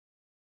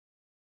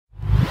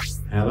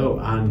Hello,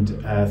 and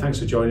thanks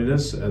for joining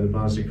us at the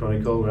Barnsley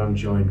Chronicle, where I'm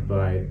joined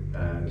by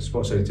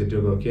sports editor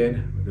Doug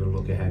O'Kane. We're going to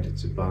look ahead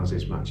to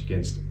Barnsley's match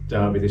against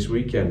Derby this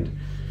weekend.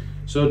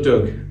 So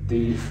Doug,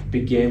 the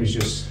big games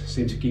just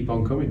seem to keep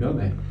on coming, don't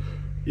they?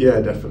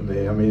 Yeah,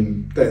 definitely. I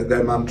mean,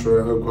 their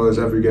mantra at Oakwell is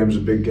every game's a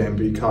big game,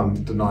 but you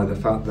can't deny the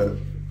fact that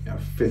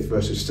fifth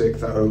versus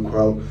sixth at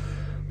Oakwell,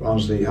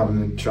 Barnsley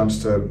having a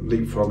chance to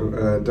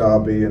leapfrog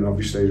Derby, and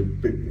obviously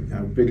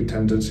big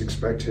attendance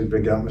expected,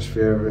 big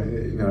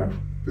atmosphere.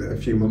 A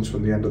few months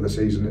from the end of the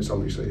season, it is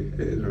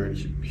a really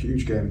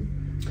huge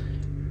game.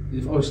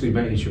 They've obviously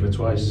met each other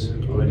twice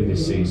already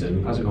this season.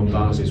 It hasn't gone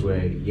Barnsley's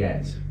way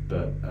yet,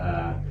 but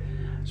I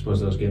suppose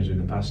those games are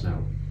in the past now.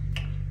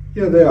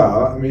 Yeah, they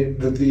are. I mean,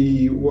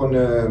 the one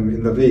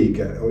in the league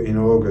in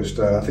August,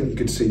 I think you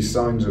could see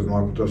signs of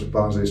Michael Duff's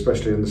Barnsley,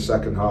 especially in the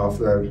second half.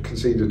 They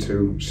conceded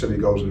 2 silly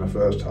goals in the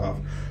first half,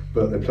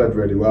 but they played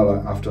really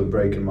well after the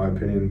break, in my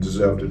opinion.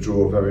 Deserved a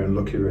draw, very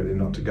unlucky really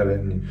not to get it.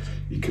 And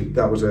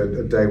that was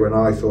a day when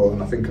I thought,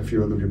 and I think a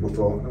few other people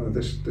thought,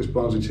 this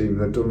Barnsley team,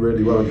 they've done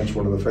really well against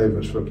one of the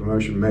favourites for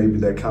promotion. Maybe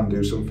they can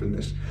do something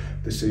this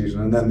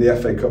season. And then the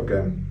FA Cup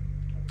game,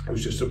 it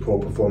was just a poor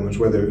performance,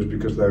 whether it was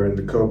because they're in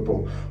the cup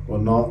or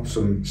not.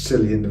 Some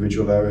silly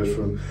individual errors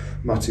from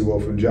Matty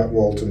Wolf and Jack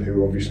Walton,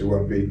 who obviously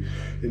won't be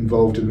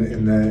involved in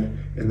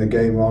the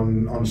game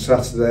on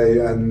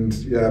Saturday, and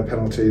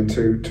penalty and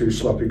two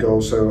sloppy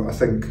goals. So I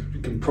think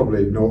you can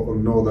probably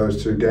ignore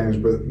those 2 games,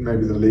 but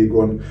maybe the League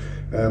One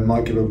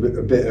might give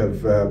a bit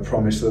of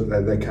promise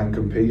that they can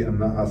compete,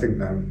 and I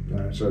think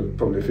it's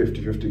probably a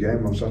 50-50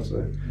 game on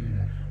Saturday.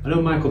 Yeah. I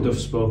know Michael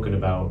Duff's spoken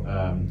about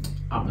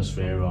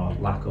atmosphere or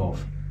lack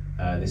of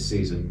this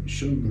season.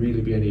 Shouldn't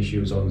really be any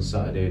issues on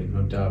Saturday.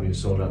 Derby have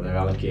sold out their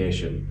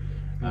allocation.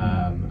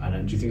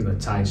 And do you think the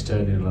tide's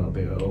turning a little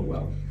bit at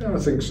Oakwell? Yeah, I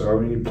think so. I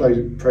mean, he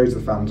praised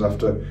the fans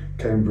after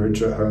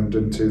Cambridge at home,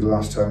 didn't he? The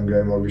last home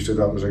game, obviously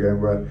that was a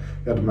game where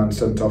he had a man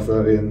sent off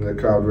early and the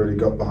crowd really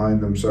got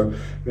behind them, so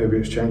maybe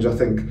it's changed. I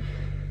think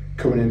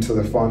coming into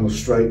the final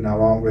straight now,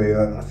 aren't we?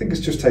 I think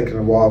it's just taken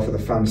a while for the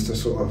fans to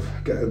sort of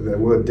get the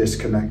word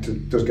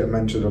disconnected. Does get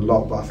mentioned a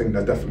lot, but I think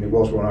there definitely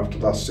was one after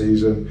last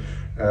season.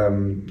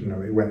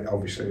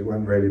 It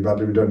went really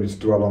badly. We don't need to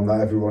dwell on that.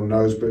 Everyone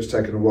knows, but it's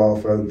taken a while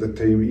for the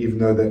team, even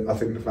though I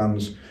think the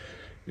fans,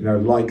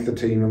 like the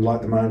team and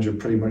like the manager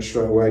pretty much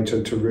straight away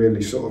to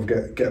really sort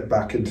of get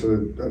back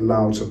into a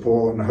loud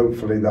support, and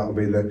hopefully that'll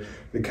be the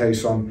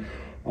case on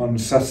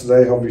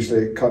Saturday.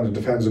 Obviously, it kind of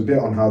depends a bit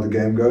on how the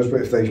game goes, but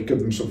if they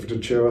give them something to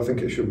cheer, I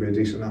think it should be a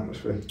decent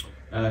atmosphere.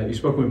 You've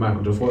spoken with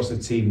Michael Duff. What's the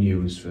team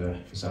news for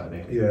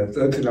Saturday? Yeah, I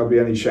don't think there'll be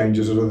any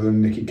changes other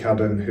than Nicky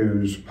Cadden,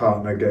 whose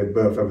partner gave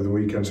birth over the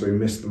weekend, so he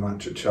missed the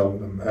match at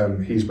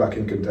Cheltenham. He's back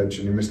in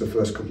contention. He missed the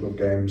first couple of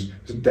days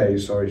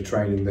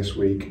training this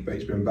week, but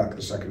he's been back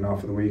the second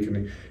half of the week,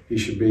 and he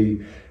should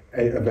be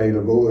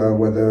available.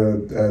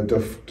 Whether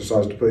Duff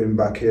decides to put him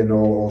back in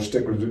or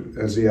stick with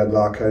Ziad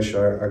Larkesh,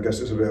 I guess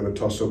it's a bit of a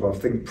toss-up. I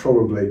think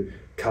probably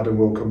Cadden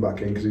will come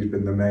back in because he's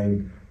been the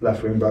main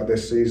left wing back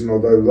this season,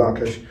 although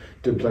Larkesh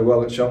did play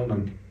well at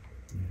Cheltenham.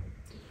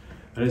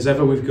 And as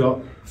ever, we've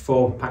got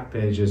 4 pack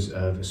pages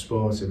of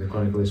sports in the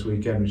Chronicle this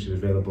weekend, which is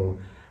available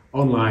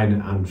online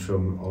and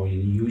from all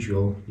your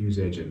usual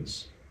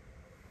newsagents.